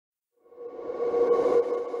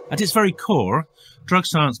At its very core, drug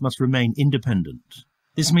science must remain independent.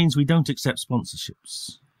 This means we don't accept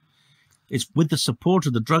sponsorships. It's with the support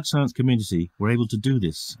of the drug science community we're able to do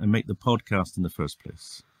this and make the podcast in the first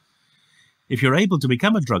place. If you're able to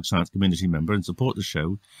become a drug science community member and support the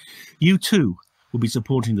show, you too will be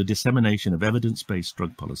supporting the dissemination of evidence-based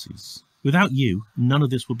drug policies. Without you, none of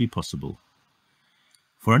this would be possible.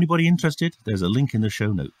 For anybody interested, there's a link in the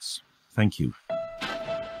show notes. Thank you.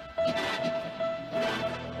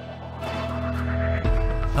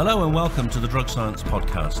 Hello and welcome to the Drug Science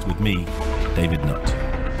Podcast with me, David Nutt.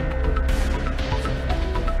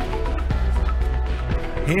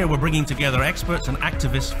 Here we're bringing together experts and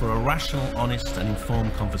activists for a rational, honest and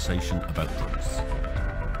informed conversation about drugs.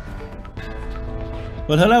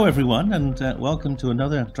 Well, hello everyone, and welcome to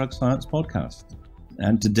another Drug Science Podcast.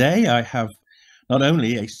 And today I have not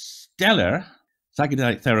only a stellar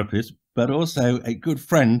psychedelic therapist, but also a good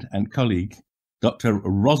friend and colleague, Dr.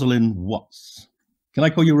 Rosalind Watts. Can I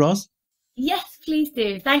call you Ros? Yes, please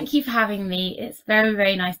do. Thank you for having me. It's very,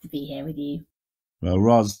 very nice to be here with you. Well,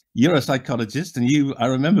 Ros, you're a psychologist, and I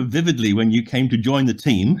remember vividly when you came to join the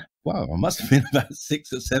team. Wow, it must have been about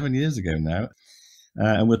 6 or 7 years ago now.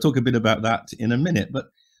 And we'll talk a bit about that in a minute. But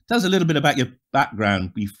tell us a little bit about your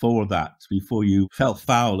background before that, before you fell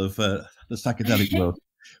foul of the psychedelic world.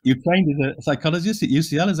 You trained as a psychologist at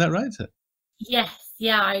UCL, is that right? Yes,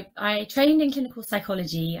 yeah. I trained in clinical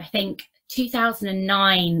psychology. I think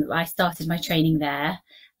 2009, I started my training there.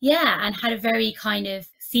 Yeah, and had a very kind of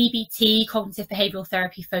CBT, cognitive behavioral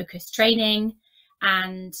therapy focused training,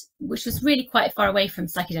 and which was really quite far away from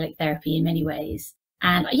psychedelic therapy in many ways.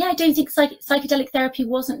 And yeah, I don't think psychedelic therapy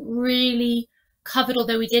wasn't really covered,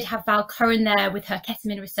 although we did have Val Curran there with her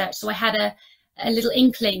ketamine research. So I had a little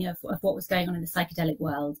inkling of what was going on in the psychedelic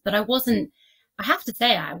world, but I have to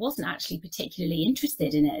say, I wasn't actually particularly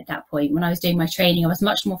interested in it at that point. When I was doing my training, I was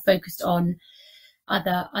much more focused on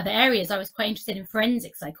other areas. I was quite interested in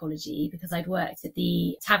forensic psychology because I'd worked at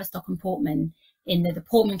the Tavistock and Portman in the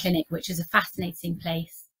Portman Clinic, which is a fascinating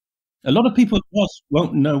place. A lot of people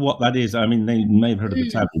won't know what that is. I mean, they may have heard of the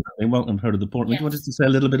Tavistock, but they won't have heard of the Portman. Yes. Do you want us to say a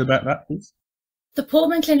little bit about that, please? The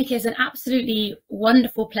Portman Clinic is an absolutely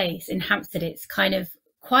wonderful place in Hampstead. It's kind of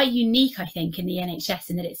quite unique, I think, in the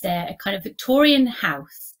NHS in that it's a kind of Victorian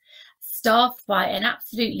house staffed by an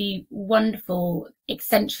absolutely wonderful,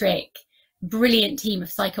 eccentric, brilliant team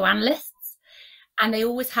of psychoanalysts. And they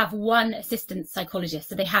always have one assistant psychologist.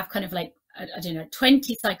 So they have kind of like, I don't know,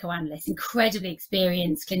 20 psychoanalysts, incredibly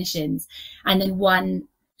experienced clinicians, and then one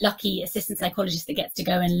lucky assistant psychologist that gets to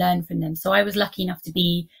go and learn from them. So I was lucky enough to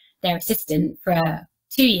be their assistant for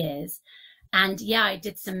 2 years. And yeah, I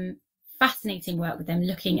did some fascinating work with them,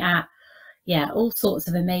 looking at all sorts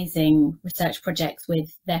of amazing research projects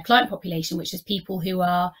with their client population, which is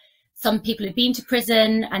some people who've been to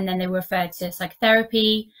prison and then they were referred to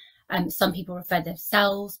psychotherapy. Some people referred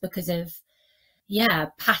themselves because of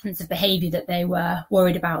patterns of behavior that they were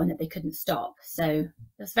worried about and that they couldn't stop. So it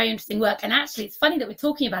was very interesting work. And actually it's funny that we're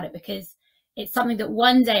talking about it because it's something that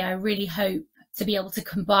one day I really hope to be able to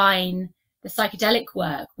combine the psychedelic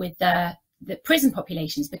work with the prison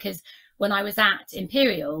populations, because when I was at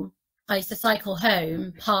Imperial, I used to cycle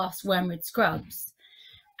home past Wormwood Scrubs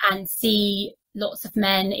and see lots of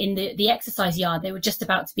men in the exercise yard. They were just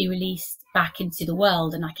about to be released back into the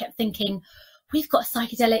world. And I kept thinking, we've got a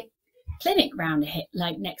psychedelic clinic round here,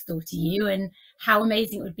 like next door to you. And how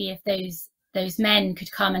amazing it would be if those men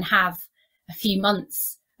could come and have a few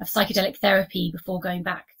months of psychedelic therapy before going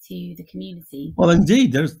back to the community. Well,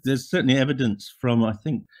 indeed, there's certainly evidence from, I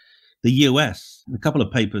think, the US, a couple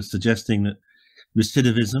of papers suggesting that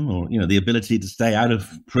recidivism, or the ability to stay out of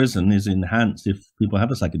prison, is enhanced if people have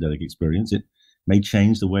a psychedelic experience. It may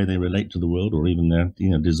change the way they relate to the world, or even their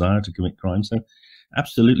desire to commit crime. So,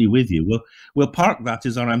 absolutely with you. We'll park that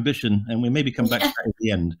as our ambition, and we maybe come back to that at the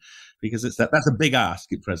end, because that's a big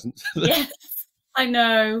ask at present. Yes, I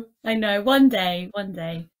know. One day.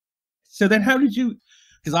 So then, how did you?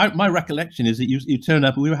 Because my recollection is that you turned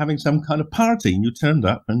up and we were having some kind of party, and you turned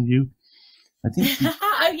up and I think.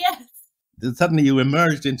 Oh, yes. Suddenly you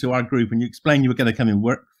emerged into our group and you explained you were going to come and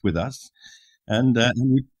work with us. And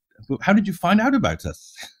how did you find out about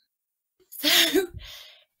us?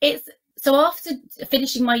 So after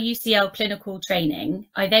finishing my UCL clinical training,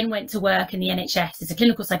 I then went to work in the NHS as a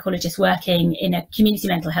clinical psychologist working in a community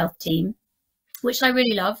mental health team, which I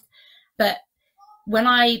really loved. But when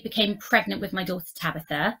I became pregnant with my daughter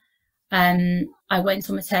Tabitha, I went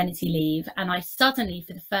on maternity leave, and I suddenly,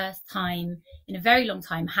 for the first time in a very long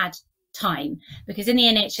time, had time, because in the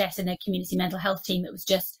NHS and the community mental health team, it was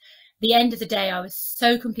just the end of the day, I was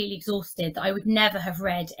so completely exhausted that I would never have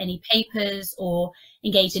read any papers or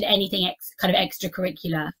engaged in anything kind of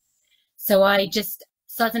extracurricular. So I just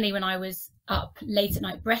suddenly, when I was up late at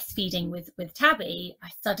night breastfeeding with Tabby, I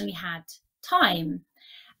suddenly had time.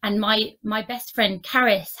 And my best friend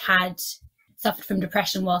Caris had suffered from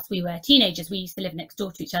depression whilst we were teenagers. We used to live next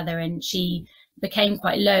door to each other, and she became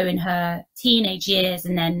quite low in her teenage years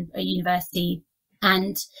and then at university.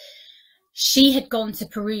 And she had gone to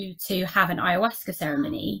Peru to have an ayahuasca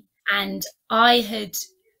ceremony. And I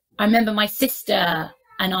remember my sister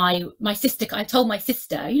and I told my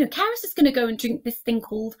sister, you know, Caris is going to go and drink this thing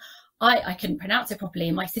called, I couldn't pronounce it properly.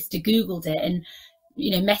 And my sister Googled it and,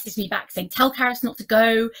 you know, messaged me back saying, tell Caris not to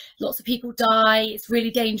go. Lots of people die. It's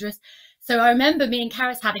really dangerous. So I remember me and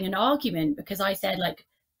Caris having an argument because I said, like,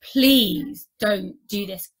 please don't do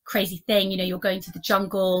this crazy thing. You know, you're going to the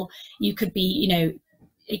jungle. You could be, you know,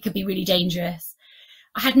 it could be really dangerous.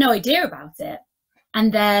 I had no idea about it.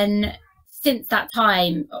 And then since that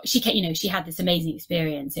time, she had this amazing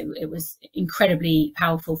experience. It was incredibly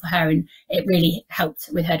powerful for her, and it really helped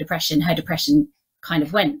with her depression. Her depression kind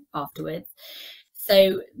of went afterwards.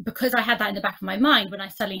 So because I had that in the back of my mind, when I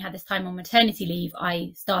suddenly had this time on maternity leave,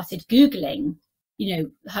 I started Googling, you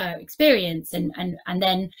know, her experience. And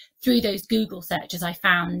then through those Google searches, I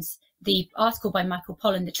found the article by Michael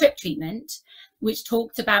Pollan, The Trip Treatment, which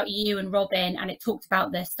talked about you and Robin, and it talked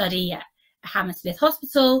about the study at Hammersmith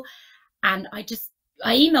Hospital. And I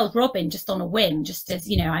emailed Robin just on a whim, just as,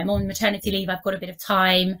 you know, I'm on maternity leave, I've got a bit of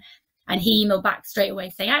time. And he emailed back straight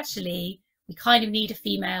away saying, actually, we kind of need a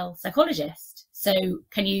female psychologist. So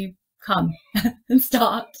can you come and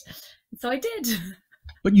start? And so I did.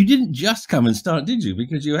 But you didn't just come and start, did you?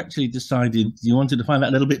 Because you actually decided you wanted to find out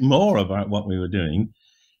a little bit more about what we were doing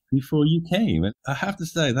before you came. And I have to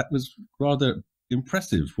say, that was rather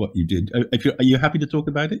impressive what you did. Are you happy to talk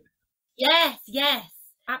about it? Yes,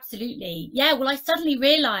 absolutely. Yeah, well, I suddenly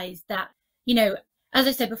realized that, you know, as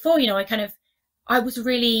I said before, you know, I was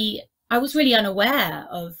really unaware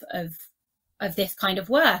of this kind of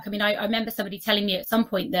work. I mean, I remember somebody telling me at some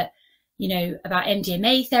point that, you know, about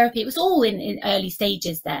MDMA therapy. It was all in early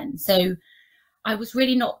stages then. So I was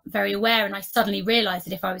really not very aware. And I suddenly realized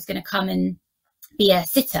that if I was going to come and be a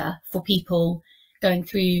sitter for people going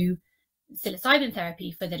through psilocybin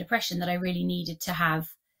therapy for the depression, that I really needed to have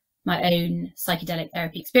my own psychedelic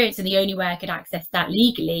therapy experience. And the only way I could access that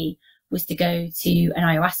legally was to go to an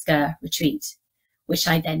ayahuasca retreat, which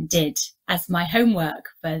I then did as my homework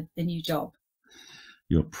for the new job.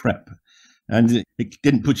 Your prep. And it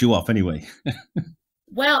didn't put you off anyway.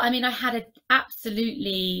 Well, I mean, I had an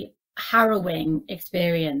absolutely harrowing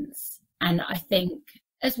experience. And I think,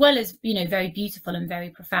 as well as, you know, very beautiful and very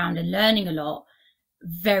profound and learning a lot,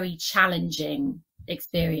 very challenging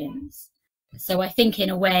experience. So I think in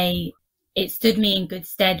a way it stood me in good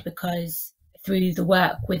stead, because through the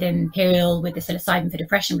work with Imperial, with the psilocybin for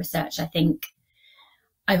depression research, I think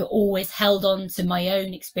I've always held on to my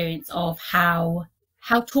own experience of how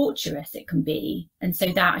torturous it can be. And so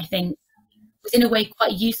that, I think, was in a way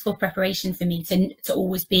quite useful preparation for me to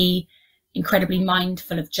always be incredibly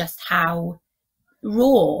mindful of just how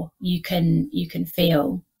raw you can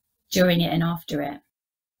feel during it and after it.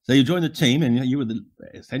 So you joined the team, and you were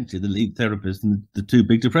essentially the lead therapist in the two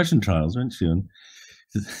big depression trials, weren't you? And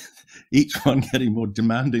each one getting more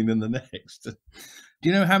demanding than the next. Do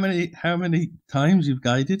you know how many times you've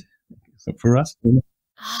guided for us?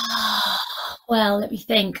 Well, let me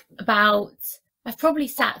think. I've probably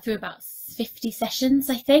sat through about 50 sessions,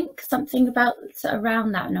 I think, something about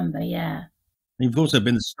around that number. Yeah. You've also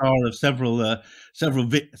been the star of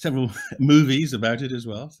several movies about it as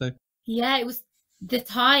well. So yeah, it was the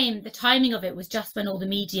timing of it was just when all the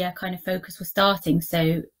media kind of focus was starting.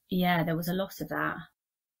 So yeah, there was a lot of that.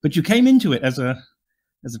 But you came into it as a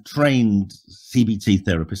trained CBT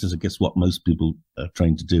therapist, as I guess what most people are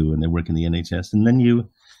trained to do when they work in the NHS, and then you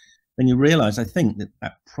realised, I think,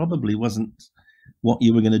 that probably wasn't what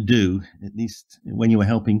you were going to do, at least when you were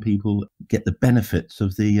helping people get the benefits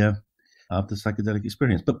of the psychedelic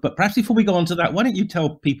experience. But perhaps before we go on to that, why don't you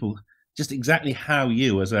tell people just exactly how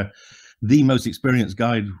you, as the most experienced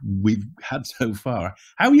guide we've had so far,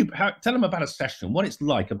 tell them about a session, what it's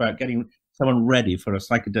like about getting someone ready for a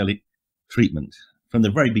psychedelic treatment from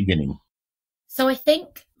the very beginning. So I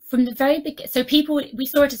think from the very beginning, so we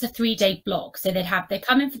saw it as a 3-day block. So they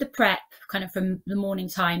come in for the prep kind of from the morning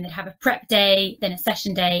time. They'd have a prep day, then a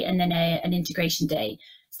session day, and then an integration day.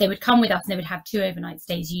 So they would come with us and they would have 2 overnight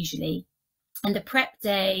stays usually. And the prep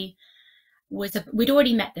day we'd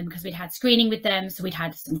already met them because we'd had screening with them. So we'd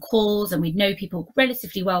had some calls and we'd know people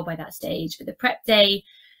relatively well by that stage. But the prep day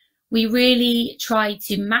we really try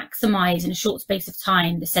to maximize in a short space of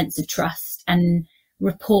time the sense of trust and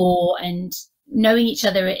rapport and knowing each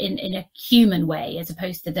other in a human way, as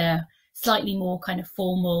opposed to the slightly more kind of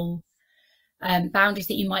formal boundaries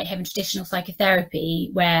that you might have in traditional psychotherapy,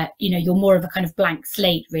 where, you know, you're more of a kind of blank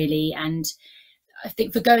slate, really. And I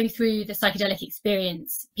think for going through the psychedelic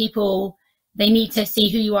experience, people, they need to see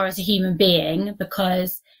who you are as a human being,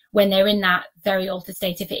 because when they're in that very altered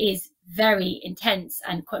state, if it is very intense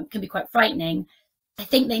and can be quite frightening, I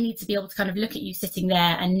think they need to be able to kind of look at you sitting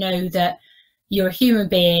there and know that you're a human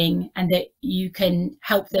being and that you can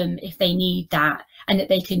help them if they need that, and that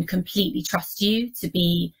they can completely trust you to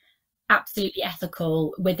be absolutely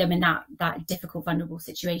ethical with them in that difficult, vulnerable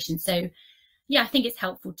situation. So yeah, I think it's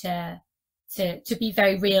helpful to be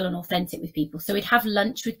very real and authentic with people. So we'd have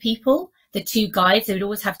lunch with people, the two guides. They would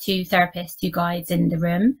always have two therapists, two guides in the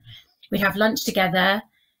room. We'd have lunch together,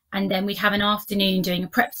 and then we'd have an afternoon doing a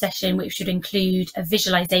prep session, which would include a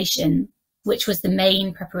visualization, which was the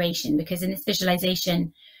main preparation, because in this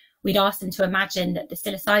visualization, we'd ask them to imagine that the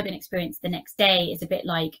psilocybin experience the next day is a bit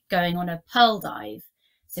like going on a pearl dive.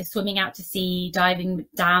 So swimming out to sea, diving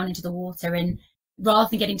down into the water, and rather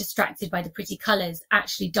than getting distracted by the pretty colours,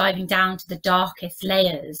 actually diving down to the darkest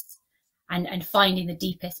layers and finding the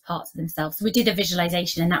deepest parts of themselves. So we did a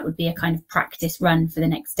visualization, and that would be a kind of practice run for the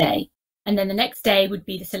next day. And then the next day would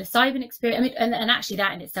be the psilocybin experience. I mean, and actually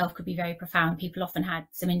that in itself could be very profound. People often had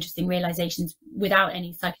some interesting realizations without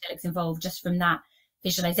any psychedelics involved, just from that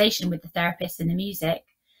visualization with the therapist and the music.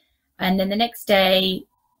 And then the next day,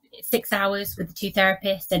 6 hours with the two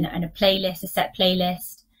therapists and a playlist, a set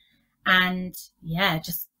playlist. And yeah,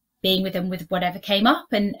 just being with them with whatever came up.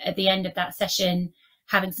 And at the end of that session,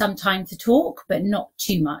 having some time to talk, but not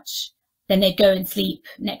too much. Then they'd go and sleep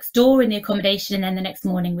next door in the accommodation. And then the next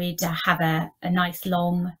morning we'd have a nice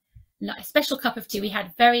long, a special cup of tea. We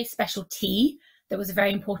had very special tea that was a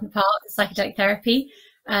very important part of the psychedelic therapy.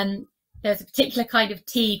 There's a particular kind of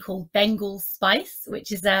tea called Bengal spice,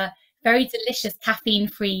 which is a very delicious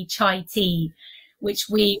caffeine-free chai tea, which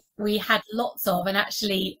we had lots of. And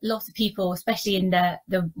actually lots of people, especially in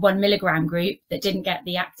the 1 milligram group that didn't get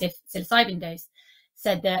the active psilocybin dose,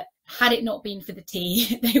 said that had it not been for the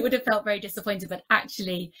tea, they would have felt very disappointed. But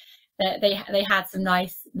actually they had some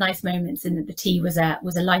nice moments, and the tea was a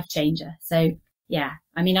life changer. So yeah,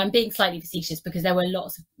 I mean, I'm being slightly facetious, because there were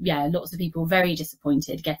lots of people very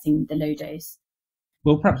disappointed getting the low dose.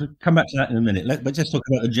 Well, perhaps we'll come back to that in a minute. But just talk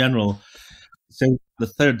about the general. So the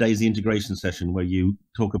third day is the integration session, where you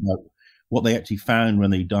talk about what they actually found when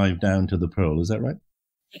they dived down to the pearl. Is that right?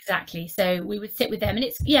 Exactly. So we would sit with them, and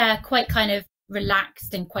it's quite kind of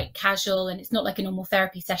relaxed and quite casual, and it's not like a normal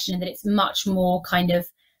therapy session, in that it's much more kind of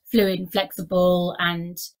fluid and flexible.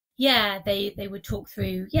 And they would talk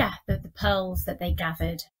through the pearls that they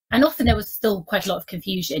gathered. And often there was still quite a lot of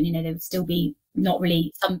confusion. You know, there would still be not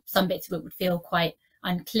really, some bits of it would feel quite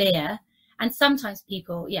unclear, and sometimes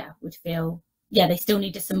people would feel they still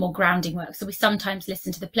needed some more grounding work. So we sometimes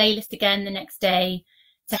listen to the playlist again the next day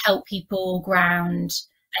to help people ground,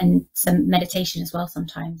 and some meditation as well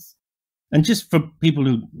sometimes. And just for people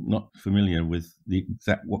who are not familiar with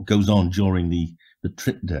what goes on during the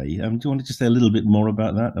trip day, do you want to just say a little bit more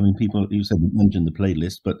about that? I mean, people, you mentioned the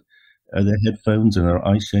playlist, but are there headphones and are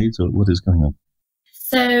eye shades, or what is going on?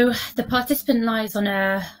 So the participant lies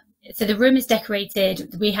on so the room is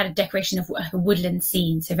decorated. We had a decoration of a woodland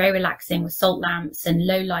scene, so very relaxing, with salt lamps and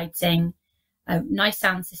low lighting, a nice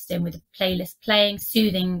sound system with a playlist playing,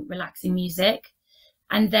 soothing, relaxing music.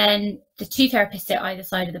 And then the two therapists sit either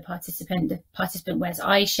side of the participant. The participant wears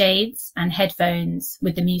eye shades and headphones,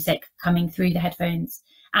 with the music coming through the headphones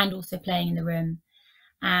and also playing in the room.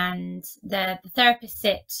 And the therapists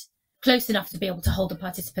sit close enough to be able to hold the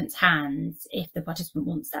participant's hands if the participant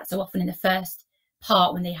wants that. So often in the first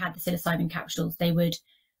part, when they had the psilocybin capsules, they would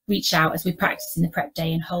reach out, as we practiced in the prep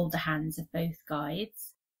day, and hold the hands of both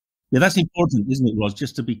guides. Yeah, that's important, isn't it, Ros?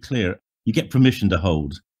 Just to be clear, you get permission to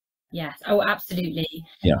hold. Yes. Oh, absolutely.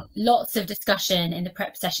 Yeah. Lots of discussion in the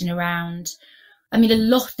prep session around, I mean, a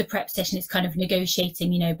lot of the prep session is kind of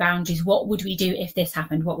negotiating, boundaries. What would we do if this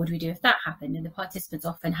happened? What would we do if that happened? And the participants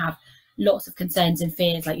often have lots of concerns and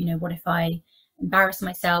fears, like, what if I embarrass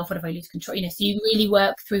myself? What if I lose control? So you really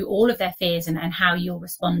work through all of their fears and how you'll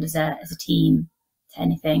respond as a team to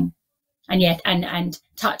anything. And and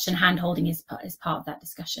touch and hand holding is part of that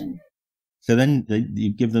discussion. So then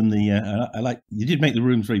you give them you did make the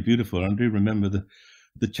rooms very beautiful. I do remember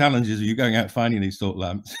the challenges of you going out finding these salt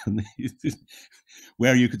lamps and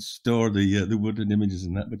where you could store the wooden images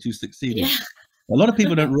and that, but you succeeded. Yeah. A lot of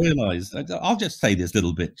people don't realize, I'll just say this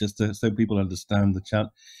little bit just so people understand the challenge.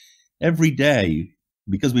 Every day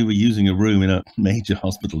because we were using a room in a major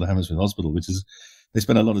hospital, the Hammersmith Hospital, which is, they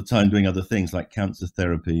spend a lot of time doing other things like cancer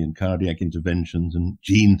therapy and cardiac interventions and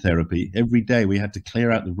gene therapy. Every day we had to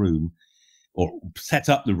clear out the room or set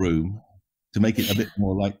up the room to make it a bit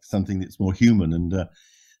more like something that's more human and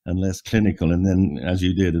less clinical. And then, as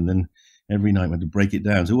you did, and then every night we had to break it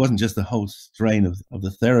down. So it wasn't just the whole strain of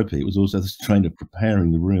the therapy, it was also the strain of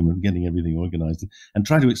preparing the room and getting everything organized and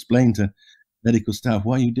trying to explain to medical staff,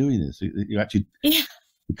 why are you doing this? You actually... Yeah.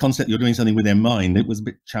 The concept you're doing something with their mind, it was a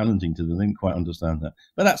bit challenging to them. They didn't quite understand that.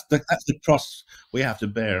 But that's the cross we have to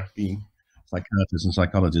bear being psychiatrists and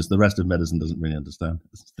psychologists. The rest of medicine doesn't really understand.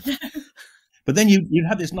 But then you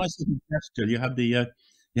had this nice little gesture. You had the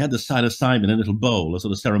psilocybin in a little bowl, a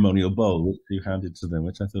sort of ceremonial bowl, which you handed to them,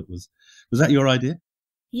 which I thought was that your idea?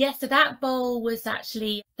 Yeah, so that bowl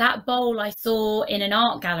I saw in an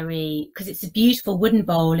art gallery, because it's a beautiful wooden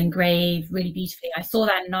bowl engraved really beautifully. I saw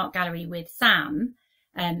that in an art gallery with Sam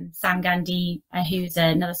Gandhi, who's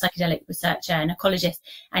another psychedelic researcher and ecologist,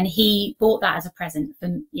 and he bought that as a present for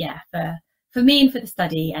me and for the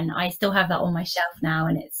study, and I still have that on my shelf now,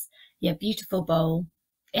 and it's beautiful bowl.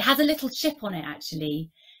 It has a little chip on it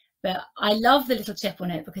actually, but I love the little chip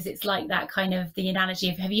on it because it's like that kind of the analogy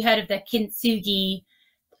of, have you heard of the kintsugi?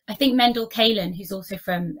 I think Mendel Kaelen, who's also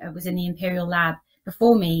was in the Imperial Lab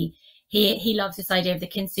before me, he loves this idea of the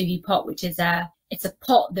kintsugi pot, which is it's a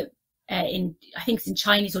pot that I think it's in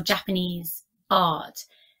Chinese or Japanese art.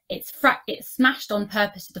 It's smashed on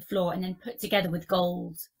purpose to the floor and then put together with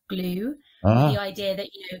gold glue. With the idea that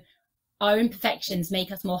our imperfections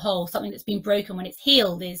make us more whole. Something that's been broken, when it's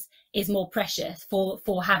healed, is more precious for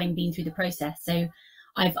having been through the process. So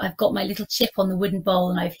I've got my little chip on the wooden bowl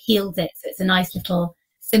and I've healed it. So it's a nice little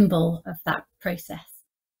symbol of that process.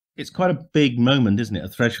 It's quite a big moment, isn't it? A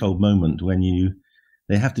threshold moment when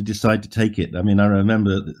they have to decide to take it. I mean, I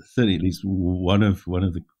remember certainly at least one of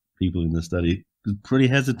the people in the study was pretty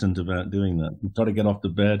hesitant about doing that. He tried to get off the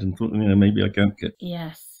bed and thought, maybe I can't get.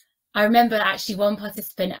 Yes. I remember actually one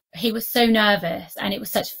participant, he was so nervous and it was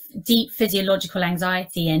such deep physiological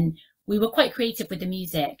anxiety, and we were quite creative with the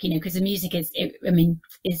music, because the music is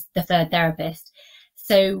the third therapist.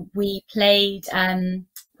 So we played,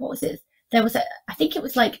 what was it? There was I think it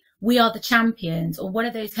was like We Are the Champions, or one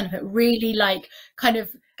of those kind of really kind of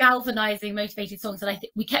galvanizing, motivated songs. And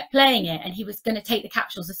we kept playing it, and he was going to take the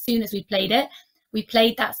capsules as soon as we played it. We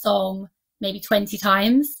played that song maybe 20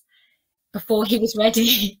 times before he was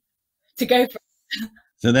ready to go for it.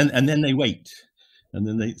 So then they wait, and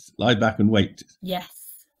then they lie back and wait. Yes.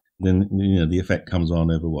 Then, the effect comes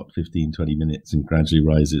on over 15, 20 minutes and gradually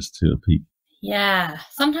rises to a peak. Yeah.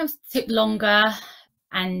 Sometimes it took longer,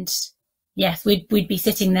 and yes, we'd be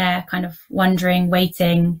sitting there kind of wondering,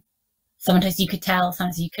 waiting. Sometimes you could tell,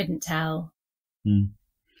 sometimes you couldn't tell.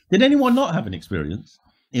 Did anyone not have an experience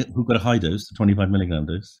who got a high dose, a 25 milligram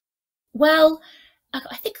dose? Well,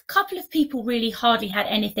 I think a couple of people really hardly had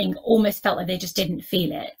anything, almost felt like they just didn't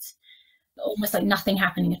feel it, almost like nothing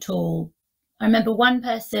happening at all. I remember one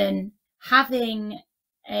person feeling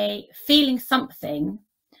something,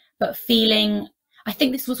 but feeling, I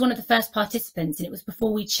think this was one of the first participants, and it was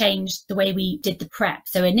before we changed the way we did the prep.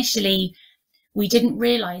 So initially, we didn't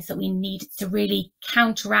realize that we needed to really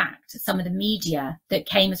counteract some of the media that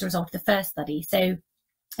came as a result of the first study. So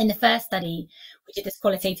in the first study, we did this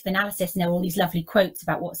qualitative analysis, and there were all these lovely quotes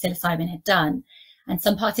about what psilocybin had done. And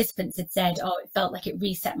some participants had said, it felt like it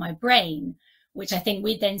reset my brain, which I think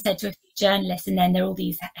we then said to a few journalists, and then there are all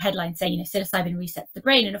these headlines saying, psilocybin resets the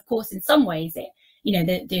brain. And of course, in some ways, the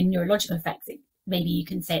neurological effects, maybe you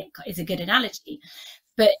can say it is a good analogy.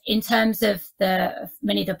 But in terms of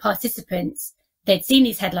many of the participants, they'd seen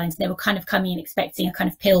these headlines, and they were kind of coming in expecting a kind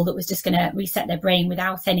of pill that was just going to reset their brain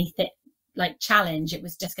without anything like challenge. It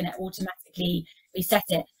was just going to automatically reset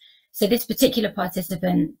it. So this particular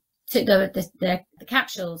participant took the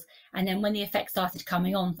capsules, and then when the effects started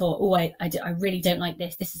coming on, thought, I really don't like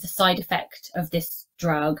this. This is a side effect of this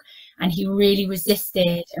drug. And he really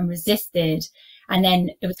resisted. And then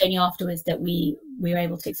it was only afterwards that we were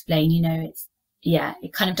able to explain,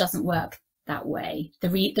 it kind of doesn't work that way.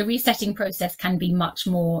 The resetting process can be much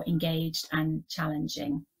more engaged and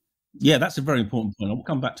challenging. Yeah, that's a very important point. I'll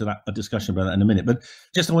come back to a discussion about that in a minute. But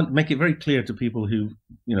just I want to make it very clear to people who,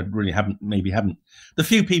 really haven't, the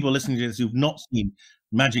few people listening to this who've not seen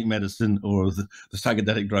Magic Medicine or the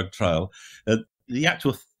psychedelic drug trial, the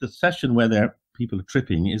session where people are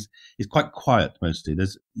tripping is quite quiet mostly.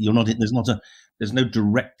 There's no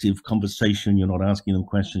directive conversation. You're not asking them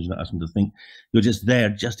questions. You're not asking them to think. You're just there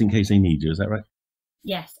just in case they need you. Is that right?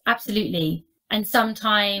 Yes, absolutely. And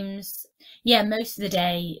sometimes, yeah, most of the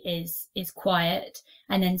day is quiet.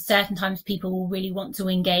 And then certain times people will really want to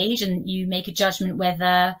engage, and you make a judgment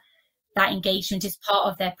whether that engagement is part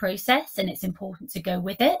of their process and it's important to go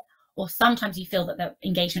with it. Or sometimes you feel that the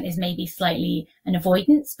engagement is maybe slightly an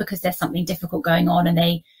avoidance because there's something difficult going on, and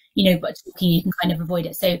they, but talking, you can kind of avoid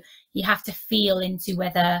it. So you have to feel into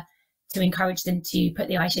whether to encourage them to put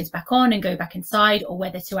the eye shades back on and go back inside, or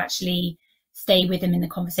whether to actually stay with them in the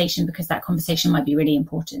conversation, because that conversation might be really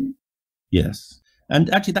important. Yes.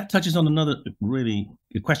 And actually that touches on another really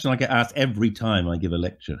a question I get asked every time I give a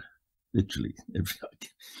lecture, literally,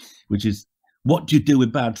 which is, what do you do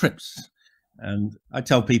with bad trips? And I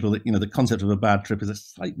tell people that, the concept of a bad trip is a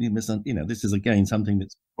slightly this is again something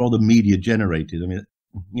that's rather media generated. I mean,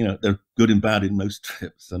 they're good and bad in most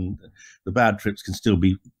trips, and the bad trips can still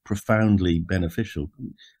be profoundly beneficial.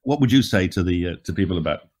 What would you say to people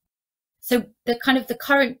about? So the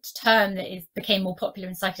current term that became more popular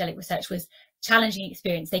in psychedelic research was challenging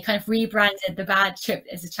experience. They kind of rebranded the bad trip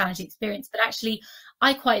as a challenging experience, but actually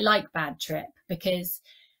I quite like bad trip, because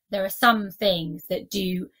there are some things that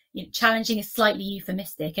do, challenging is slightly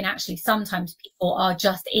euphemistic, and actually sometimes people are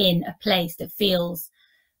just in a place that feels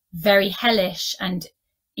very hellish and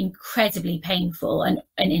incredibly painful and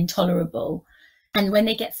intolerable. And when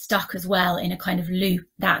they get stuck as well in a kind of loop,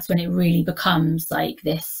 that's when it really becomes like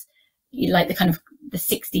this, like the kind of the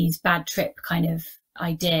 60s bad trip kind of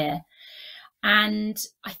idea. And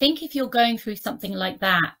I think if you're going through something like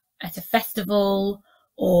that at a festival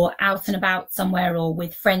or out and about somewhere, or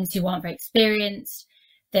with friends who aren't very experienced,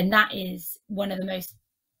 then that is one of the most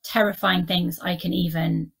terrifying things I can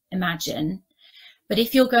even imagine. But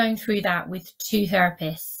if you're going through that with two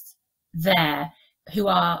therapists there who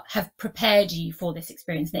have prepared you for this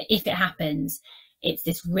experience, that if it happens, it's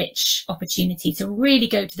this rich opportunity to really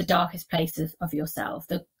go to the darkest places of yourself,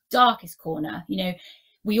 the darkest corner.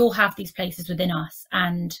 We all have these places within us,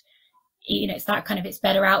 and it's that kind of, it's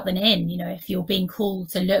better out than in. If you're being called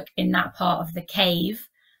to look in that part of the cave,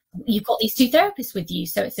 you've got these two therapists with you,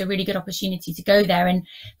 so it's a really good opportunity to go there. And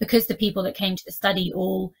because the people that came to the study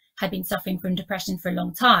all had been suffering from depression for a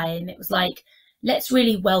long time, it was like, let's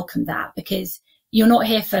really welcome that, because you're not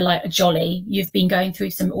here for like a jolly, you've been going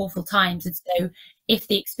through some awful times. And so if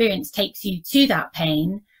the experience takes you to that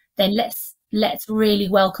pain, then let's really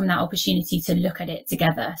welcome that opportunity to look at it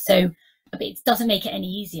together. So it doesn't make it any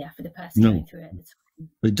easier for the person going through it at the time.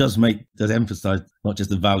 But it does emphasize not just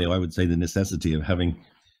the value, I would say the necessity of having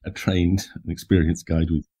a trained and experienced guide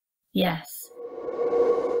with. Yes.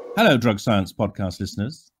 Hello, Drug Science podcast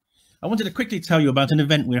listeners. I wanted to quickly tell you about an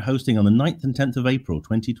event we're hosting on the 9th and 10th of April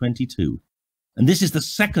 2022. And this is the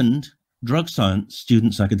second Drug Science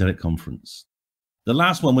Student Psychedelic Conference. The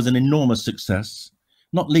last one was an enormous success,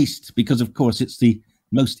 not least because, of course, it's the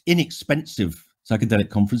most inexpensive psychedelic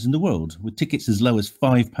conference in the world, with tickets as low as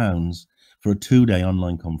 £5 for a 2-day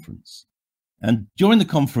online conference. And during the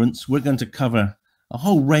conference, we're going to cover a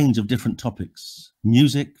whole range of different topics: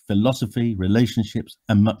 music, philosophy, relationships,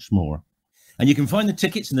 and much more. And you can find the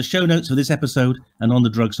tickets in the show notes for this episode and on the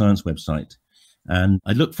Drug Science website. And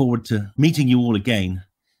I look forward to meeting you all again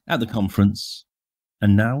at the conference.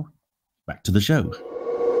 And now, back to the show.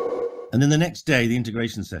 And then the next day, the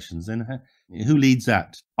integration sessions. Then who leads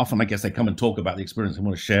that? Often, I guess, they come and talk about the experience and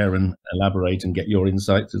want to share and elaborate and get your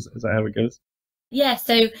insights. Is that how it goes? Yeah.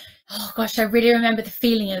 So, I really remember the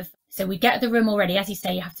feeling of, so we get the room all ready. As you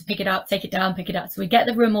say, you have to pick it up, take it down, pick it up. So we get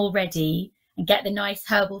the room all ready and get the nice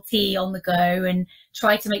herbal tea on the go and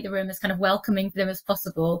try to make the room as kind of welcoming for them as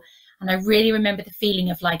possible. And I really remember the feeling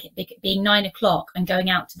of like it being 9 o'clock and going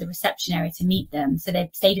out to the reception area to meet them. So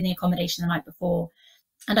they'd stayed in the accommodation the night before.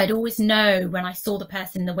 And I'd always know when I saw the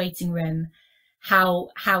person in the waiting room how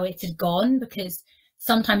it had gone, because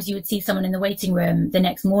sometimes you would see someone in the waiting room the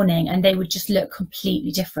next morning and they would just look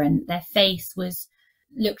completely different. Their face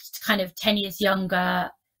looked kind of 10 years younger,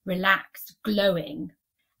 relaxed, glowing.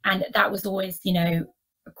 And that was always,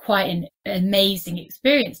 quite an amazing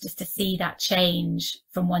experience just to see that change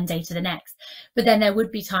from one day to the next. But then there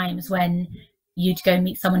would be times when you'd go and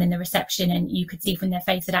meet someone in the reception and you could see from their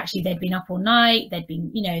face that actually they'd been up all night, they'd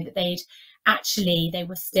been, that they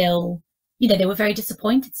were still, they were very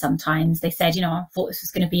disappointed sometimes. They said, I thought this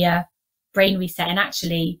was going to be a brain reset, and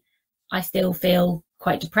actually I still feel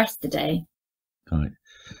quite depressed today. Right.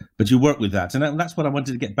 But you work with that. And that's what I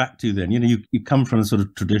wanted to get back to then. You come from a sort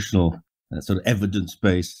of traditional, sort of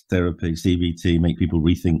evidence-based therapy, CBT, make people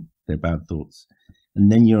rethink their bad thoughts. And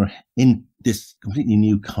then you're in this completely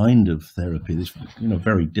new kind of therapy, this,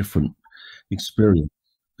 very different experience.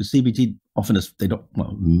 The CBT often,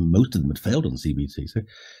 most of them had failed on CBT. So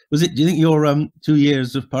do you think your 2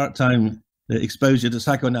 years of part-time exposure to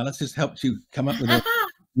psychoanalysis helped you come up with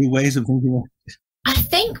new ways of thinking? I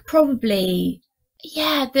think probably,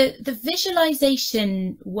 yeah, the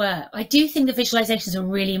visualization work. I do think the visualization is a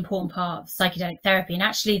really important part of psychedelic therapy. And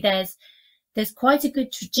actually there's quite a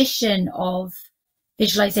good tradition of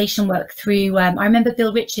visualization work through, I remember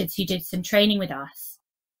Bill Richards, who did some training with us.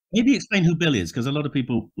 Maybe explain who Bill is, because a lot of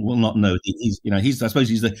people will not know. I suppose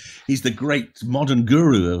he's the great modern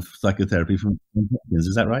guru of psychotherapy from Hopkins.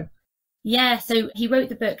 Is that right? Yeah, so he wrote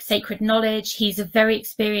the book Sacred Knowledge. He's a very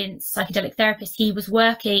experienced psychedelic therapist. He was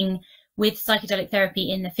working with psychedelic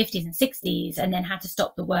therapy in the 50s and 60s and then had to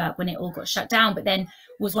stop the work when it all got shut down, but then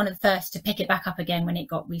was one of the first to pick it back up again when it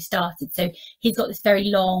got restarted. So he's got this very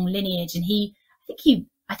long lineage, and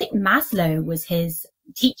I think Maslow was his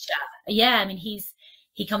teacher. Yeah, I mean,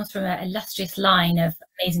 he comes from an illustrious line of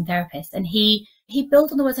amazing therapists, and he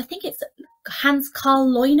built on the words. I think it's Hans Carl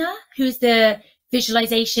Leuner, who's the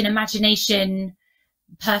visualization, imagination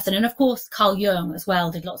person. And of course, Carl Jung as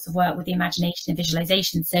well did lots of work with the imagination and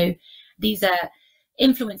visualization. So these are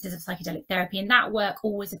influences of psychedelic therapy. And that work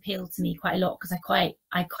always appealed to me quite a lot because I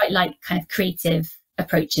quite like kind of creative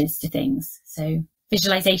approaches to things. So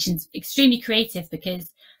visualization's extremely creative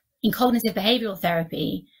because in cognitive behavioral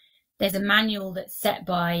therapy, there's a manual that's set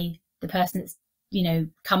by the person that's,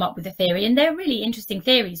 come up with a theory. And they're really interesting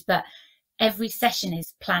theories, but every session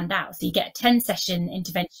is planned out. So you get a 10-session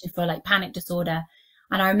intervention for like panic disorder.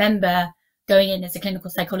 And I remember going in as a clinical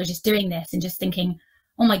psychologist doing this and just thinking,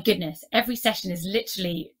 oh my goodness, every session is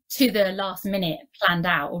literally to the last minute planned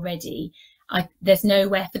out already. There's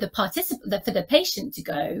nowhere for the patient to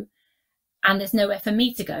go, and there's nowhere for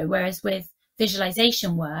me to go. Whereas with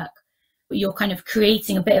visualization work, you're kind of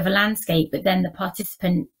creating a bit of a landscape, but then the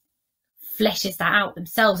participant fleshes that out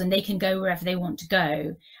themselves and they can go wherever they want to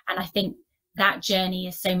go. And I think that journey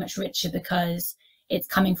is so much richer because it's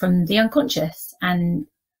coming from the unconscious and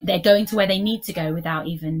they're going to where they need to go without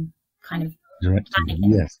even kind of planning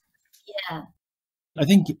it. Yes. Yeah. I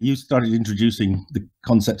think you started introducing the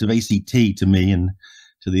concept of ACT to me and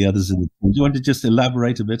to the others in the team. Do you want to just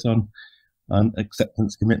elaborate a bit on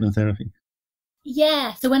acceptance commitment therapy?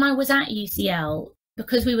 Yeah. So when I was at UCL,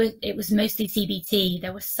 because it was mostly CBT,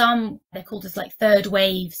 there were some, they're called as like third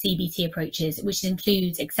wave CBT approaches, which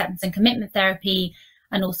includes acceptance and commitment therapy,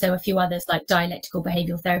 and also a few others like dialectical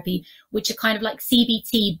behavioral therapy, which are kind of like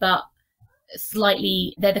CBT, but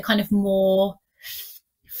slightly, they're the kind of more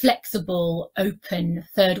flexible, open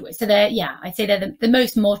third wave. So I'd say they're the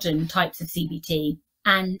most modern types of CBT.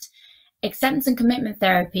 And acceptance and commitment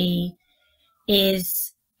therapy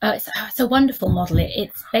is, it's a wonderful model.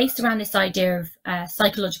 It's based around this idea of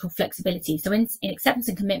psychological flexibility. So in acceptance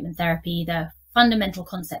and commitment therapy, the fundamental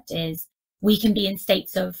concept is we can be in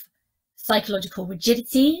states of psychological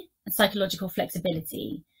rigidity and psychological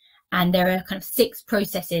flexibility. And there are kind of 6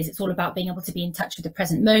 processes. It's all about being able to be in touch with the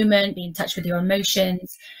present moment, be in touch with your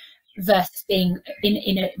emotions, versus being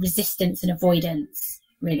in a resistance and avoidance,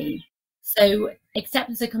 really. So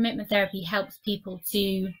acceptance and commitment therapy helps people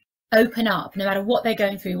to open up no matter what they're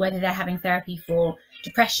going through, whether they're having therapy for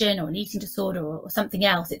depression or an eating disorder or something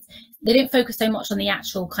else. They don't focus so much on the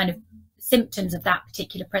actual kind of symptoms of that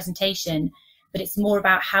particular presentation, but it's more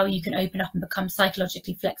about how you can open up and become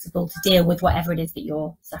psychologically flexible to deal with whatever it is that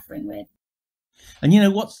you're suffering with. And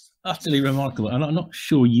what's utterly remarkable, and I'm not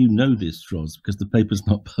sure you know this, Ros, because the paper's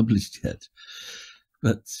not published yet,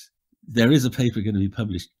 but there is a paper going to be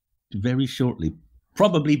published very shortly,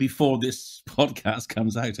 probably before this podcast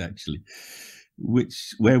comes out, actually,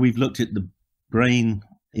 where we've looked at the brain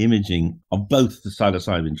imaging of both the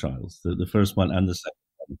psilocybin trials, the first one and the second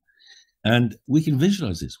one. And we can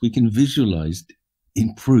visualize this. We can visualize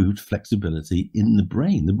improved flexibility in the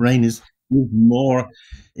brain. The brain is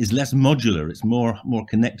less modular. It's more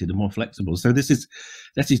connected and more flexible. So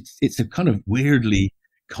it's a kind of weirdly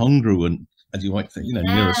congruent, as you might think,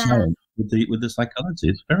 neuroscience with the psychology.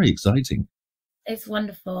 It's very exciting. It's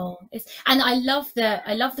wonderful. And I love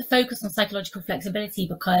the focus on psychological flexibility,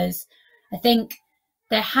 because I think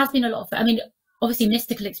there has been a lot of, obviously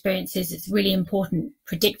mystical experiences, it's a really important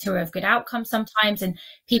predictor of good outcomes sometimes. And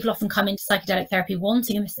people often come into psychedelic therapy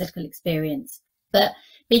wanting a mystical experience, but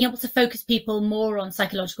being able to focus people more on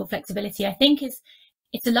psychological flexibility, I think it's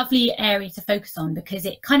a lovely area to focus on, because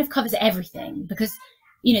it kind of covers everything. Because,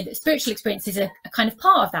 the spiritual experiences are a kind of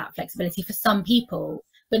part of that flexibility for some people,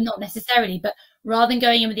 but not necessarily. But rather than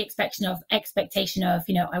going in with the expectation of,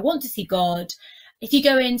 I want to see God, if you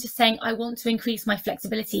go into saying, I want to increase my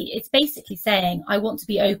flexibility, it's basically saying, I want to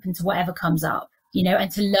be open to whatever comes up,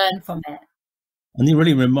 and to learn from it. And the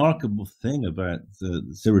really remarkable thing about the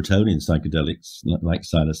serotonin psychedelics, like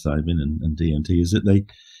psilocybin and DMT, is that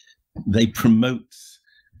they promote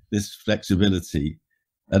this flexibility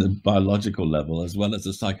at a biological level as well as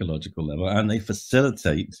a psychological level, and they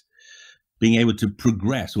facilitate being able to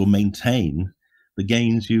progress or maintain the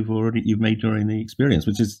gains you've made during the experience,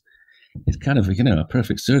 which is kind of, you know, a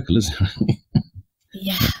perfect circle, isn't it?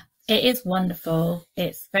 Yeah, it is wonderful.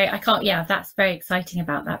 It's very, that's very exciting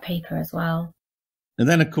about that paper as well. And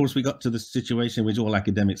then, of course, we got to the situation which all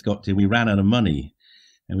academics got to. We ran out of money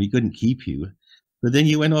and we couldn't keep you. But then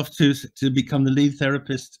you went off to become the lead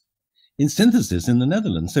therapist in synthesis in the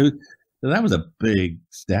Netherlands. So that was a big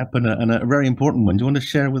step and a very important one. Do you want to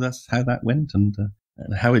share with us how that went and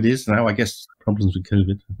how it is now, I guess, problems with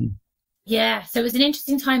COVID? Yeah, so it was an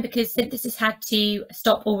interesting time because synthesis had to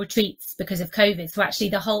stop all retreats because of COVID. So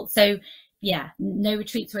actually no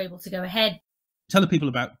retreats were able to go ahead. Tell the people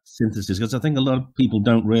about synthesis, because I think a lot of people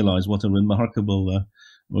don't realise what a remarkable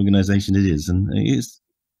organisation it is. And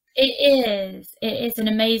It is an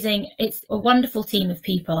amazing, it's a wonderful team of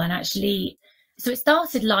people. And actually, so it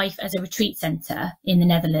started life as a retreat centre in the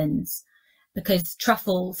Netherlands because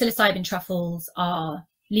psilocybin truffles are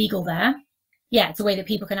legal there. Yeah, it's a way that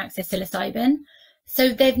people can access psilocybin.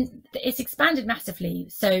 So it's expanded massively.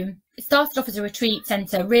 So it started off as a retreat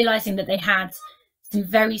centre, realising that they had some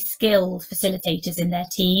very skilled facilitators in their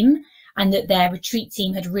team and that their retreat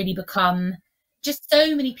team had really become, just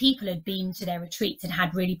so many people had been to their retreats and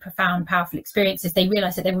had really profound, powerful experiences. They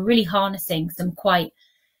realised that they were really harnessing some quite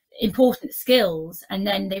important skills. And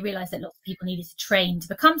then they realised that lots of people needed to train to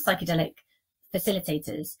become psychedelic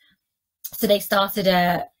facilitators. So they started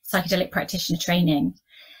a psychedelic practitioner training,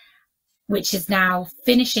 which is now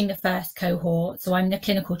finishing the first cohort. So I'm the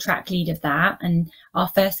clinical track lead of that. And our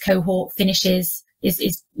first cohort is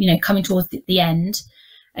coming towards the end.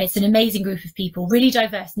 It's an amazing group of people, really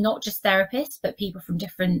diverse, not just therapists, but people from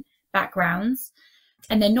different backgrounds.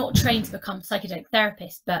 And they're not trained to become psychedelic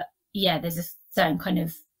therapists, but yeah, there's a certain kind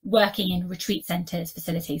of working in retreat centres,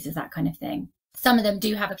 facilitators, that kind of thing. Some of them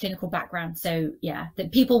do have a clinical background. So yeah,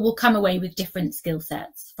 that people will come away with different skill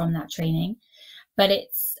sets from that training. But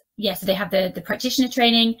so they have the practitioner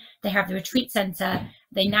training, they have the retreat centre.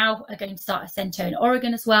 They now are going to start a centre in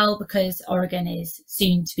Oregon as well, because Oregon is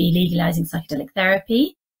soon to be legalising psychedelic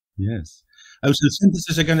therapy. Yes. Oh, so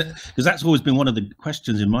synthesis are going to, because that's always been one of the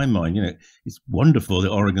questions in my mind. You know, it's wonderful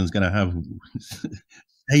that Oregon's going to have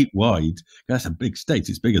statewide, that's a big state,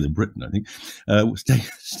 it's bigger than Britain, I think,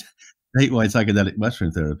 statewide psychedelic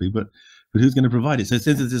mushroom therapy, but who's going to provide it? So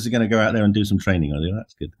synthesis are going to go out there and do some training, are they?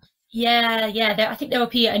 That's good. Yeah. I think there will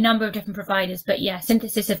be a number of different providers, but yeah,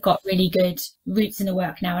 synthesis have got really good roots in the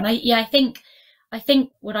work now. And I think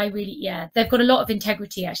they've got a lot of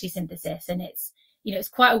integrity, actually, synthesis. And it's, you know, it's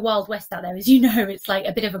quite a wild west out there. As you know, it's like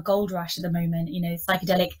a bit of a gold rush at the moment, you know,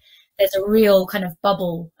 psychedelic, there's a real kind of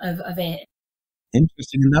bubble of it.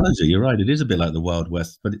 Interesting analogy. You're right. It is a bit like the Wild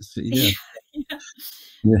West, but it's, yeah.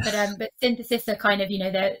 Yeah. But synthesis are kind of, you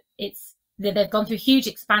know, they've gone through huge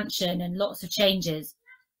expansion and lots of changes.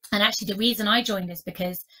 And actually the reason I joined is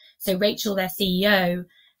because, so Rachel, their CEO,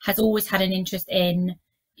 has always had an interest in,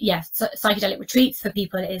 psychedelic retreats for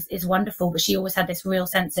people is wonderful, but she always had this real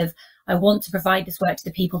sense of, I want to provide this work to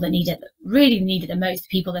the people that really need it the most,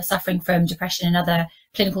 people that are suffering from depression and other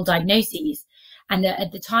clinical diagnoses. And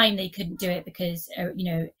at the time they couldn't do it because,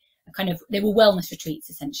 they were wellness retreats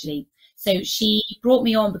essentially. So she brought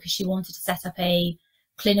me on because she wanted to set up a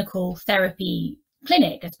clinical therapy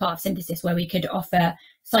clinic as part of synthesis where we could offer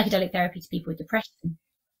psychedelic therapy to people with depression.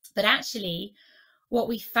 But actually what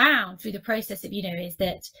we found through the process of, is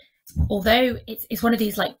that although it's one of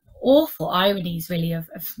these like awful ironies really of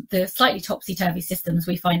the slightly topsy-turvy systems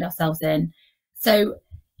we find ourselves in. So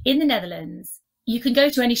in the Netherlands, you can go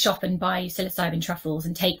to any shop and buy psilocybin truffles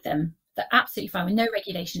and take them. They're absolutely fine with no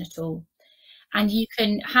regulation at all. And you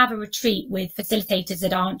can have a retreat with facilitators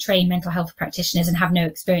that aren't trained mental health practitioners and have no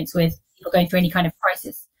experience with people going through any kind of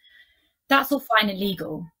crisis. That's all fine and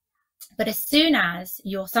legal. But as soon as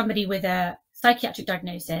you're somebody with a psychiatric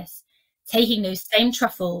diagnosis, taking those same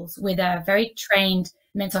truffles with a very trained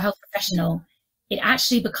mental health professional, it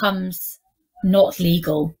actually becomes not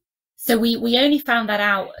legal. So we only found that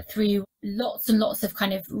out through lots and lots of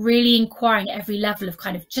kind of really inquiring at every level of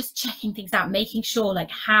kind of just checking things out, making sure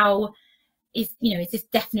like how is this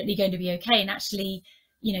definitely going to be okay? And actually,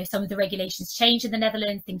 some of the regulations changed in the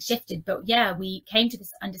Netherlands, things shifted. But yeah, we came to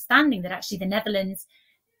this understanding that actually the Netherlands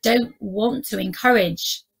don't want to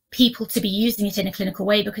encourage people to be using it in a clinical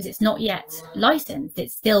way because it's not yet licensed,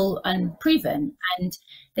 it's still unproven. And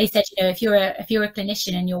they said, if you're a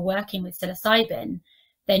clinician and you're working with psilocybin,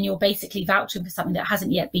 then you're basically vouching for something that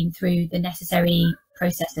hasn't yet been through the necessary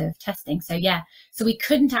process of testing. So yeah, so we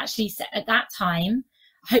couldn't actually at that time,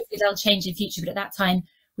 Hopefully that'll change in future, but at that time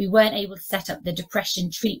we weren't able to set up the depression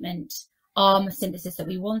treatment arm of synthesis that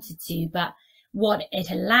we wanted to. But what it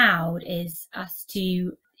allowed is us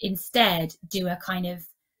to instead do a kind of,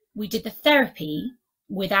 we did the therapy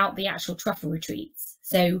without the actual truffle retreats.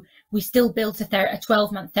 So we still built a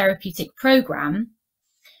 12-month therapeutic program.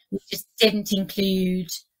 We just didn't include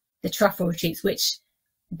the truffle retreats, which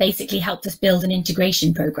basically helped us build an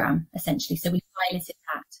integration program, essentially. So we piloted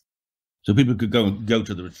that. So people could go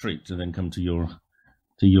to the retreat and then come to your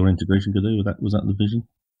integration, could they? Was that the vision?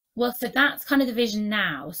 Well, so that's kind of the vision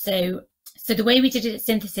now. So the way we did it at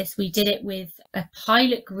Synthesis, we did it with a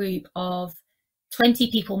pilot group of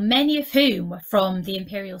 20 people, many of whom were from the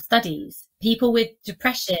Imperial studies, people with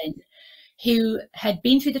depression who had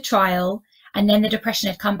been through the trial, and then the depression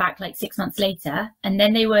had come back like 6 months later. And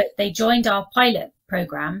then they joined our pilot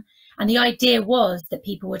program. And the idea was that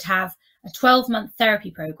people would have a 12-month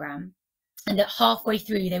therapy program, and that halfway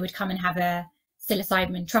through they would come and have a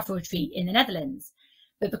psilocybin truffle retreat in the Netherlands.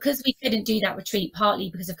 But because we couldn't do that retreat, partly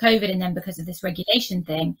because of COVID and then because of this regulation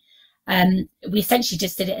thing, we essentially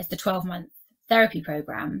just did it as the 12-month therapy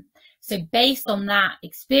program. So based on that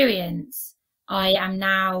experience, I am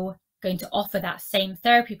now going to offer that same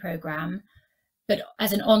therapy program, but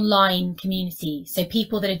as an online community. So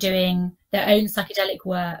people that are doing their own psychedelic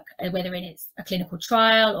work, whether it's a clinical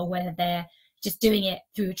trial or whether they're just doing it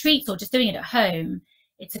through retreats or just doing it at home,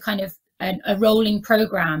 it's a kind of a rolling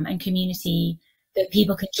program and community that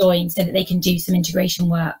people can join so that they can do some integration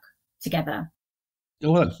work together.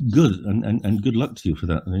 Well, that's good, and good luck to you for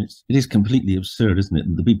that. I mean, it is completely absurd, isn't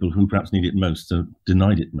it? The people who perhaps need it most are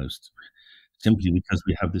denied it most, simply because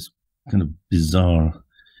we have this kind of bizarre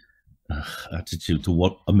attitude to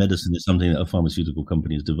what a medicine is, something that a pharmaceutical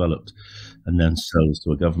company has developed and then sells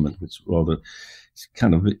to a government, which rather is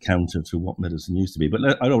kind of a bit counter to what medicine used to be. But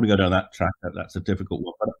I don't want to go down that track. That's a difficult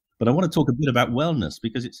one. But I want to talk a bit about wellness,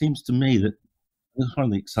 because it seems to me that one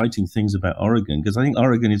of the exciting things about Oregon, because I think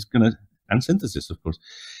Oregon is going to, and Synthesis, of course,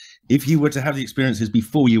 if you were to have the experiences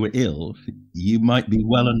before you were ill, you might be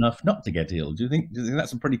well enough not to get ill. Do you think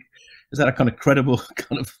that's is that a kind of credible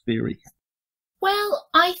kind of theory? Well,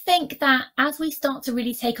 I think that as we start to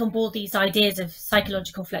really take on board these ideas of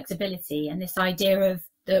psychological flexibility and this idea of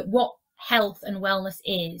what health and wellness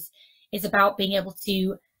is about being able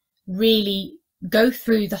to really go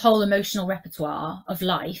through the whole emotional repertoire of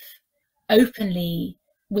life openly,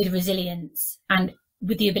 with resilience and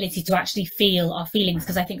with the ability to actually feel our feelings.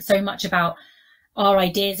 Because I think so much about our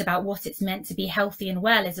ideas about what it's meant to be healthy and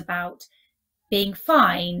well is about being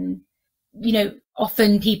fine. You know,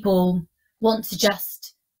 often people want to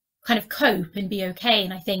just kind of cope and be okay.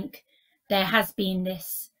 And I think there has been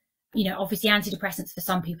this, you know, obviously antidepressants for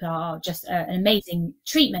some people are just an amazing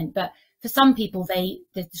treatment, but for some people they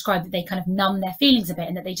describe that they kind of numb their feelings a bit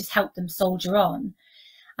and that they just help them soldier on.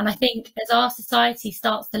 And I think as our society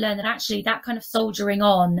starts to learn that actually that kind of soldiering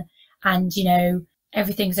on and, you know,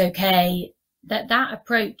 everything's okay, that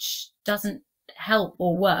approach doesn't help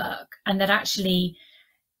or work. And that actually,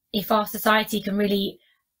 if our society can really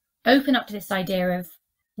open up to this idea of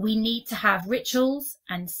we need to have rituals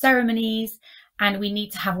and ceremonies, and we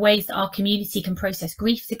need to have ways that our community can process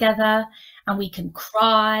grief together, and we can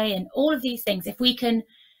cry and all of these things, if we can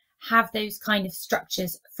have those kind of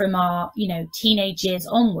structures from our, you know, teenage years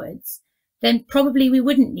onwards, then probably we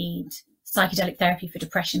wouldn't need psychedelic therapy for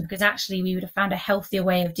depression, because actually we would have found a healthier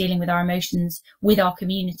way of dealing with our emotions with our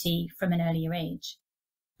community from an earlier age.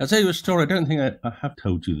 I'll tell you a story. I don't think I have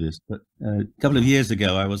told you this, but a couple of years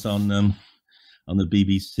ago I was on the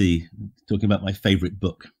BBC talking about my favourite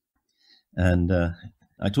book, and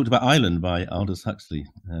I talked about Island by Aldous Huxley,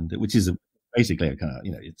 and which is basically a kind of,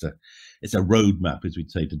 you know, it's a roadmap, as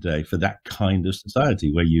we'd say today, for that kind of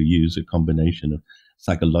society where you use a combination of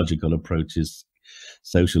psychological approaches,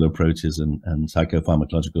 social approaches, and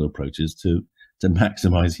psychopharmacological approaches to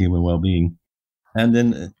maximize human well-being. And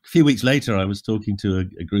then a few weeks later, I was talking to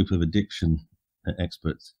a group of addiction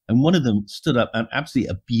experts, and one of them stood up and absolutely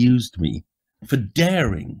abused me for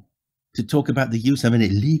daring to talk about the use of an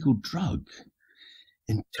illegal drug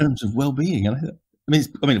in terms of well-being. And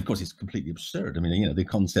I mean, of course, it's completely absurd. I mean, you know, the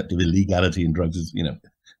concept of illegality in drugs is, you know,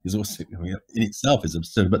 is also, I mean, in itself is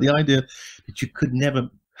absurd. But the idea that you could never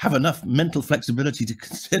have enough mental flexibility to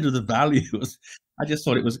consider the values, I just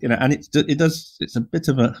thought it was, you know, and it's a bit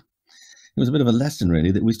of a lesson,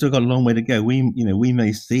 really, that we still got a long way to go. We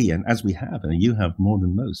may see, and as we have, and you have more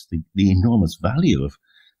than most, the enormous value of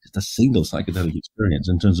just a single psychedelic experience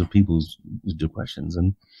in terms of people's depressions.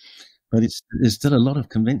 And But there's still a lot of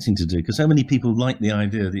convincing to do, because so many people like the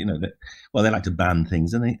idea that, that, well, they like to ban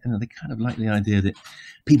things, and they kind of like the idea that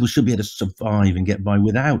people should be able to survive and get by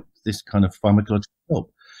without this kind of pharmacological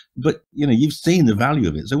help. But you've seen the value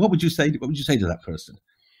of it. So what would you say to that person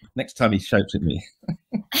next time he shouts at me?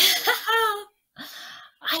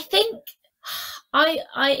 I think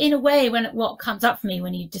I in a way, what comes up for me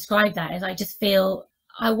when you describe that is I just feel,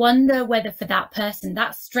 I wonder whether for that person,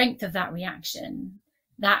 that strength of that reaction,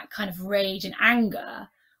 that kind of rage and anger,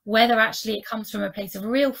 whether actually it comes from a place of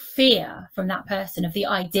real fear from that person of the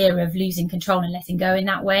idea of losing control and letting go in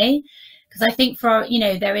that way. Because I think for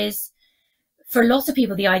a lot of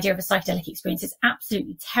people, the idea of a psychedelic experience is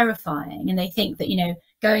absolutely terrifying. And they think that,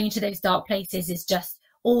 going into those dark places is just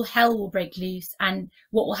all hell will break loose, and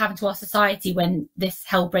what will happen to our society when this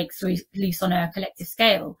hell breaks loose on a collective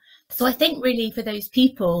scale. So I think really for those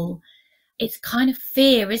people, it's kind of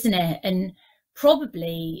fear, isn't it? And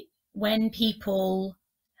probably when people,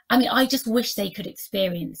 I just wish they could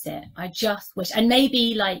experience it. I just wish. And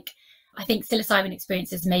maybe I think psilocybin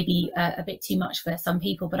experiences may be a bit too much for some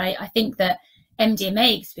people, but I think that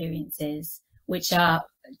MDMA experiences, which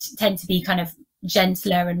tend to be kind of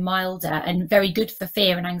gentler and milder and very good for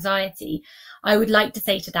fear and anxiety, I would like to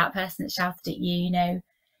say to that person that shouted at you,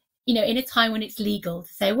 in a time when it's legal,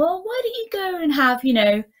 to say, well, why don't you go and have,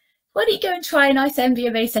 why don't you go and try a nice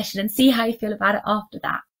MDMA session and see how you feel about it after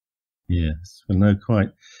that? Yes, well, no, quite.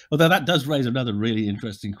 Although that does raise another really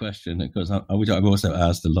interesting question, because which I've also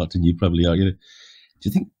asked a lot, and you probably are. Do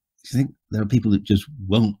you think there are people that just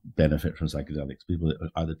won't benefit from psychedelics? People that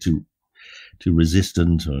are either too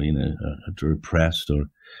resistant, or too repressed,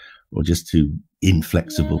 or just too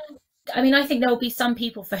inflexible? Yeah. I think there will be some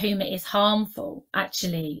people for whom it is harmful,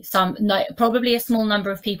 actually. Probably a small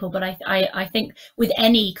number of people, but I think with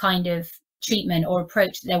any kind of treatment or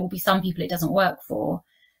approach, there will be some people it doesn't work for.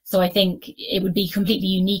 So I think it would be completely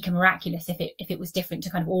unique and miraculous if it was different to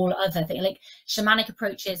kind of all other things. Like shamanic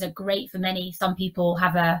approaches are great for many. Some people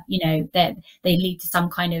have they lead to some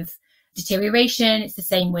kind of deterioration. It's the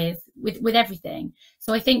same with everything.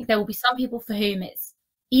 So I think there will be some people for whom it's,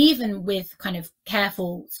 even with kind of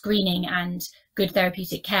careful screening and good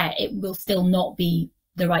therapeutic care, it will still not be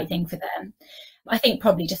the right thing for them. I think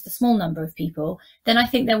probably just a small number of people. Then I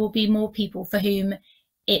think there will be more people for whom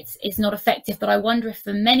it's not effective. But I wonder if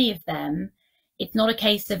for many of them, it's not a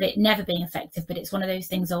case of it never being effective, but it's one of those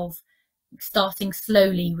things of starting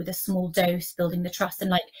slowly with a small dose, building the trust, and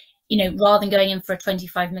rather than going in for a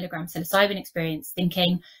 25 milligram psilocybin experience,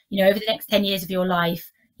 thinking, over the next 10 years of your life,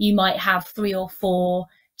 you might have 3 or 4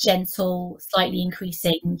 gentle, slightly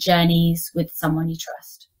increasing journeys with someone you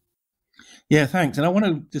trust. Yeah, thanks. And I want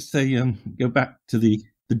to just say, go back to the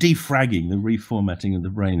defragging, the reformatting of the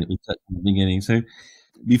brain that we touched in the beginning. So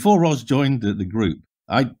before Ros joined the group,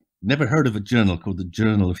 I'd never heard of a journal called the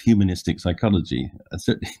Journal of Humanistic Psychology. I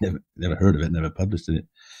certainly never heard of it, never published in it.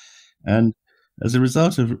 And as a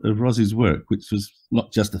result of Ros's work, which was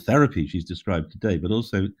not just the therapy she's described today, but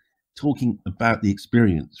also talking about the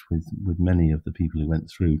experience with many of the people who went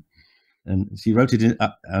through. And she wrote it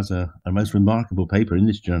as a most remarkable paper in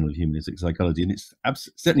this Journal of Humanistic Psychology. And it's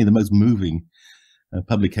certainly the most moving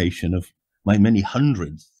publication of my many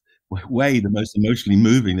hundreds, way the most emotionally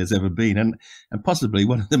moving there's ever been, and possibly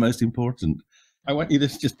one of the most important. I want you to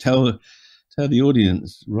just tell the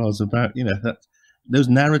audience, Ros, about, that those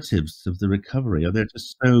narratives of the recovery they're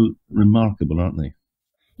just so remarkable, aren't they?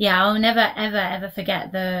 Yeah, I'll never, ever, ever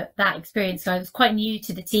forget that experience. So I was quite new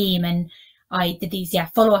to the team, and I did these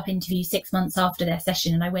follow-up interviews 6 months after their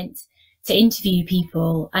session, and I went to interview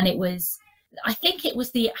people, and I think it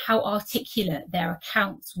was how articulate their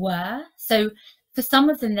accounts were. So for some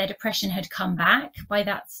of them, their depression had come back by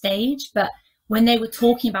that stage, but when they were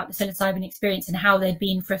talking about the psilocybin experience and how they'd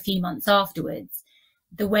been for a few months afterwards,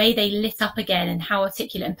 the way they lit up again and how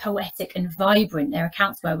articulate and poetic and vibrant their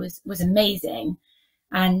accounts were was amazing.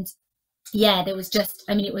 And there was just,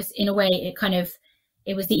 it was, in a way,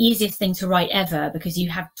 it was the easiest thing to write ever, because you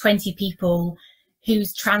have 20 people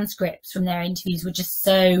whose transcripts from their interviews were just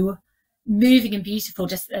so moving and beautiful,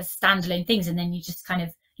 just as standalone things. And then you just kind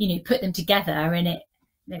of, put them together, and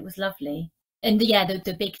it was lovely. And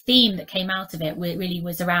the big theme that came out of it really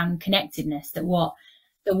was around connectedness, that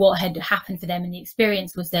what had happened for them in the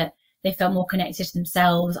experience was that they felt more connected to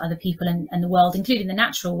themselves, other people, and the world, including the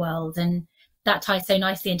natural world. And that ties so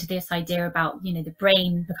nicely into this idea about, the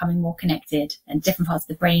brain becoming more connected, and different parts of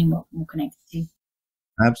the brain more connected to.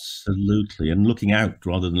 Absolutely. And looking out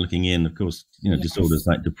rather than looking in, of course, yes. Disorders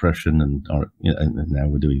like depression and now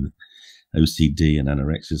we're doing OCD and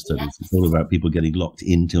anorexia studies. Yes. It's all about people getting locked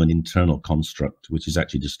into an internal construct, which is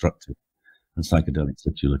actually destructive, and psychedelics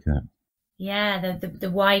that you look at. Yeah, the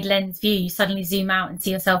wide lens view. You suddenly zoom out and see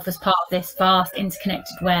yourself as part of this vast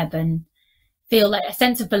interconnected web and feel like a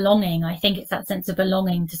sense of belonging. I think it's that sense of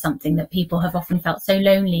belonging to something that people have often felt so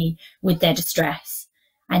lonely with their distress.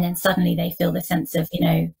 And then suddenly they feel the sense of, you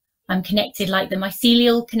know, I'm connected, like the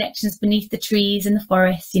mycelial connections beneath the trees in the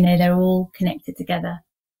forest, you know, they're all connected together.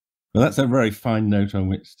 Well, that's a very fine note on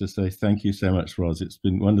which to say thank you so much, Ros. It's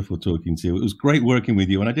been wonderful talking to you. It was great working with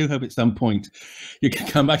you, and I do hope at some point you can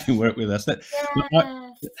come back and work with us.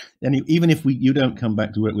 And even if you don't come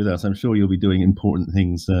back to work with us, I'm sure you'll be doing important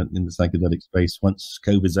things in the psychedelic space once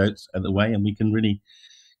COVID's out of the way, and we can really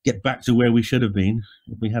get back to where we should have been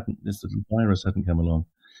if we hadn't, this little virus hadn't come along.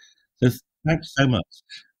 So thanks so much.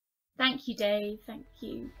 Thank you, Dave. Thank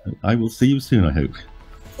you. I will see you soon, I hope.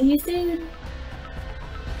 See you soon.